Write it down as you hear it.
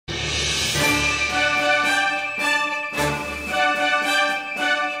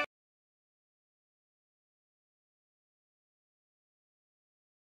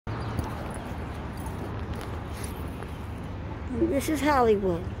This is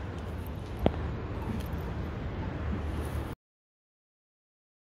Hollywood.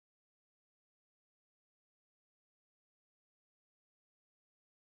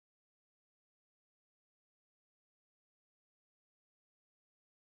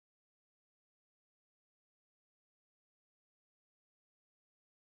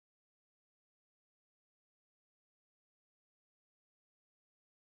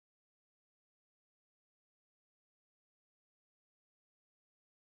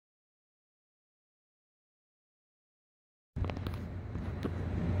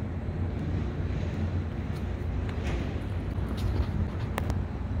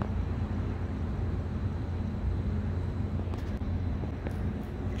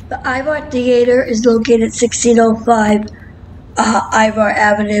 The Ivar Theater is located at 1605 Ivar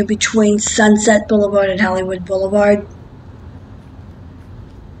Avenue between Sunset Boulevard and Hollywood Boulevard.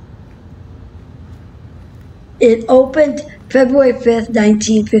 It opened February 5th,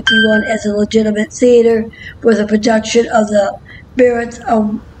 1951 as a legitimate theater with a production of the Barretts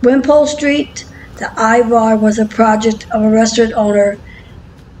of Wimpole Street. The Ivar was a project of a restaurant owner,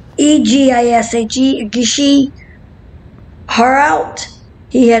 Gishi Haraut.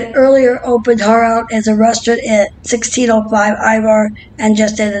 He had earlier opened Haraut as a restaurant at 1605 Ivar and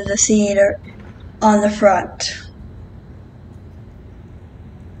just added the theater on the front.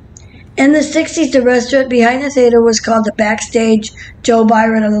 In the 60s, the restaurant behind the theater was called the Backstage. Joe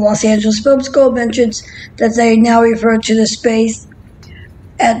Byron of the Los Angeles Film School mentions that they now refer to the space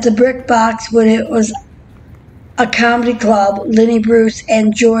at the Brick Box when it was a comedy club. Lenny Bruce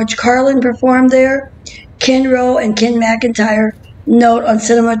and George Carlin performed there. Ken Rowe and Ken McIntyre note on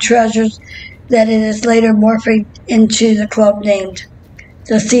Cinema Treasures that it is later morphed into the club named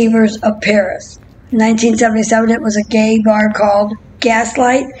the Thieves of Paris. In 1977, it was a gay bar called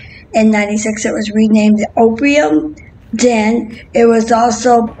Gaslight. In 1996, it was renamed the Opium Den. It was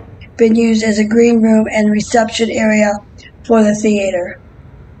also been used as a green room and reception area for the theater.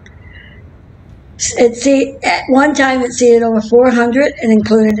 At one time, it seated over 400 and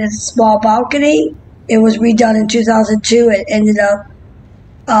included a small balcony. It was redone in 2002 and ended up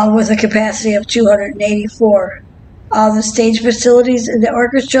with a capacity of 284. The stage facilities in the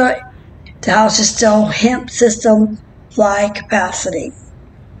orchestra, the house is still hemp system fly capacity.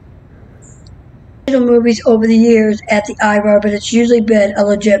 Movies over the years at the Ivar, but it's usually been a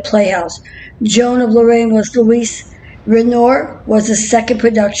legit playhouse. Joan of Lorraine was Louis Renoir, was the second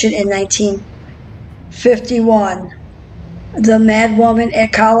production in 1951. The Mad Woman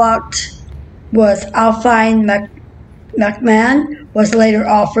at Carlout was Alphine McMahon, was later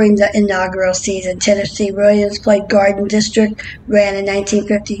offering the inaugural season. Tennessee Williams played Garden District, ran in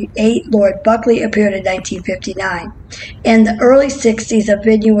 1958. Lord Buckley appeared in 1959. In the early 60s, the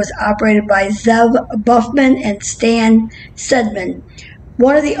venue was operated by Zev Buffman and Stan Sedman.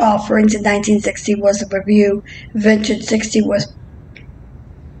 One of the offerings in 1960 was a review, Vintage 60, with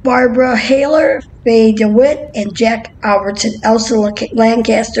Barbara Haler, Faye DeWitt, and Jack Albertson. Elsa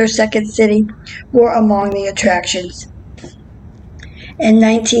Lancaster, Second City were among the attractions. In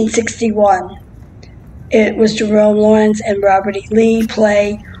 1961, it was Jerome Lawrence and Robert E. Lee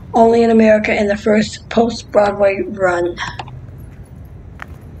play Only in America in the first post-Broadway run.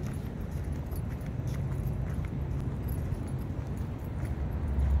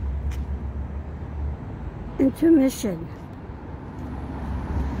 Intermission.